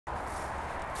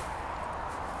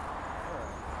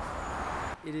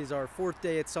It is our 4th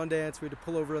day at Sundance. We had to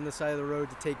pull over on the side of the road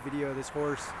to take video of this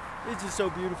horse. It's just so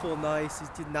beautiful and nice. He's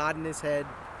just nodding his head.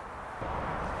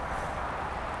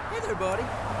 Hey there, buddy.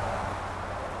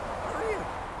 How are you?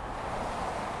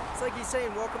 It's like he's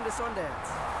saying, welcome to Sundance.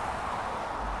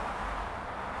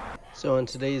 So on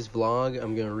today's vlog,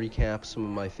 I'm going to recap some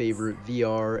of my favorite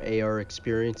VR, AR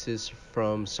experiences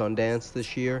from Sundance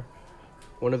this year.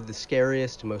 One of the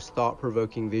scariest and most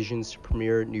thought-provoking visions to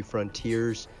premiere at New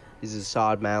Frontiers is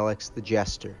Asad Malik's The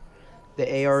Jester.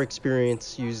 The AR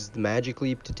experience uses the magic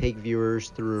leap to take viewers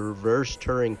through a reverse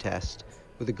Turing test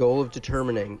with the goal of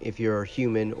determining if you're a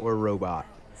human or robot.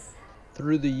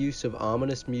 Through the use of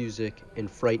ominous music and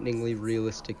frighteningly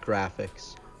realistic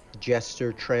graphics, The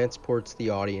Jester transports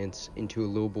the audience into a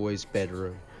little boy's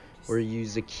bedroom, where he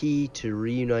uses a key to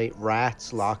reunite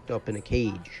rats locked up in a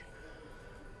cage,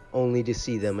 only to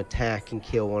see them attack and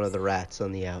kill one of the rats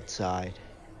on the outside.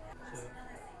 So,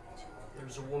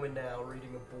 there's a woman now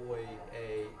reading a boy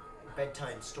a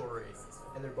bedtime story,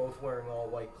 and they're both wearing all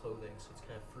white clothing, so it's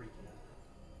kind of freaky.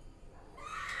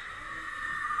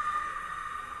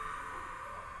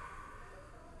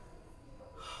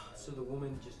 So the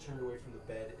woman just turned away from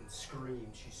the bed and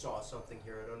screamed. She saw something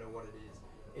here. I don't know what it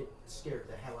is. It scared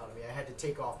the hell out of me. I had to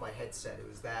take off my headset. It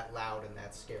was that loud and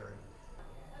that scary.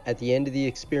 At the end of the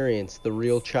experience, the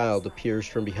real child appears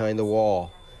from behind the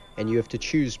wall, and you have to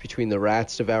choose between the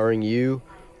rats devouring you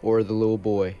or the little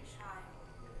boy.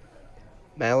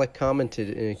 Malik commented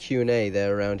in a Q&A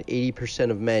that around 80%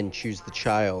 of men choose the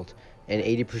child, and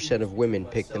 80% of women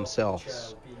pick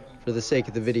themselves. For the sake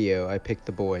of the video, I picked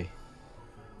the boy.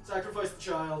 Sacrifice the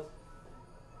child.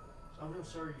 Oh no,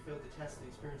 sorry, you failed the test. The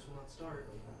experience will not start.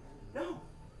 No,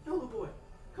 little boy,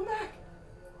 come back.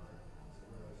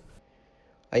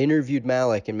 I interviewed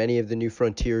Malik and many of the New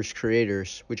Frontiers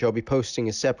creators, which I'll be posting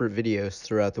as separate videos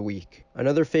throughout the week.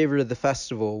 Another favorite of the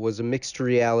festival was a mixed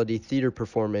reality theater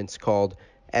performance called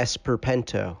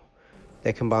Esperpento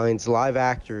that combines live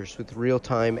actors with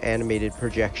real-time animated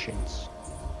projections.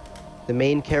 The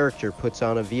main character puts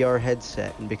on a VR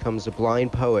headset and becomes a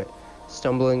blind poet,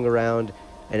 stumbling around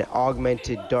an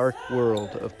augmented dark world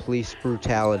of police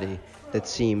brutality that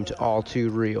seemed all too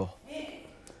real.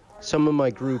 Some of my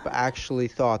group actually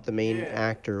thought the main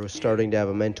actor was starting to have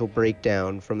a mental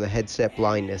breakdown from the headset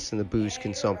blindness and the booze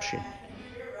consumption.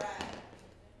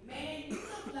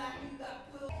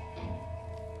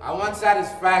 I want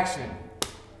satisfaction.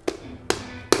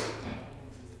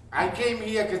 I came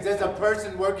here because there's a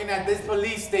person working at this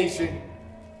police station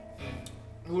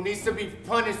who needs to be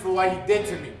punished for what he did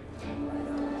to me.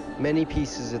 Many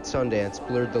pieces at Sundance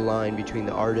blurred the line between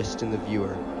the artist and the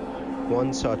viewer.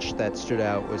 One such that stood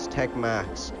out was Tech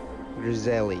Mac's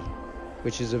Griselli,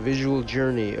 which is a visual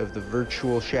journey of the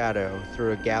virtual shadow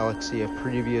through a galaxy of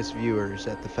previous viewers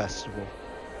at the festival.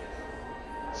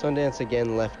 Sundance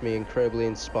again left me incredibly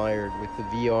inspired with the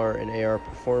VR and AR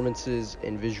performances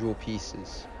and visual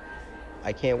pieces.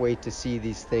 I can't wait to see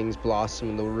these things blossom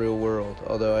in the real world,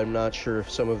 although I'm not sure if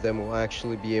some of them will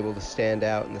actually be able to stand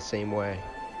out in the same way.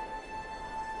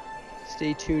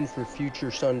 Stay tuned for future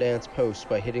Sundance posts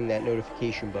by hitting that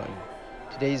notification button.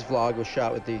 Today's vlog was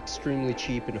shot with the extremely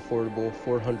cheap and affordable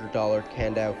 $400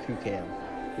 Kandao Kucam,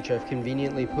 which I've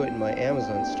conveniently put in my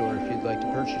Amazon store if you'd like to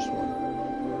purchase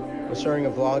one. I'm starting a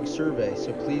vlog survey,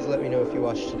 so please let me know if you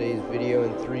watched today's video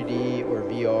in 3D or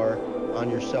VR on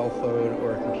your cell phone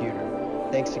or a computer.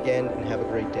 Thanks again and have a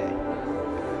great day.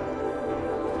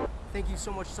 Thank you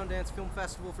so much, Sundance Film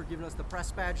Festival, for giving us the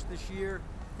press badge this year.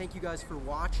 Thank you guys for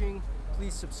watching.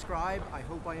 Please subscribe. I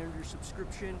hope I earned your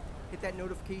subscription. Hit that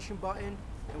notification button,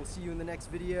 and we'll see you in the next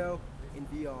video in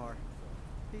VR.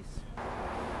 Peace.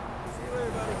 See you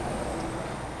later, buddy.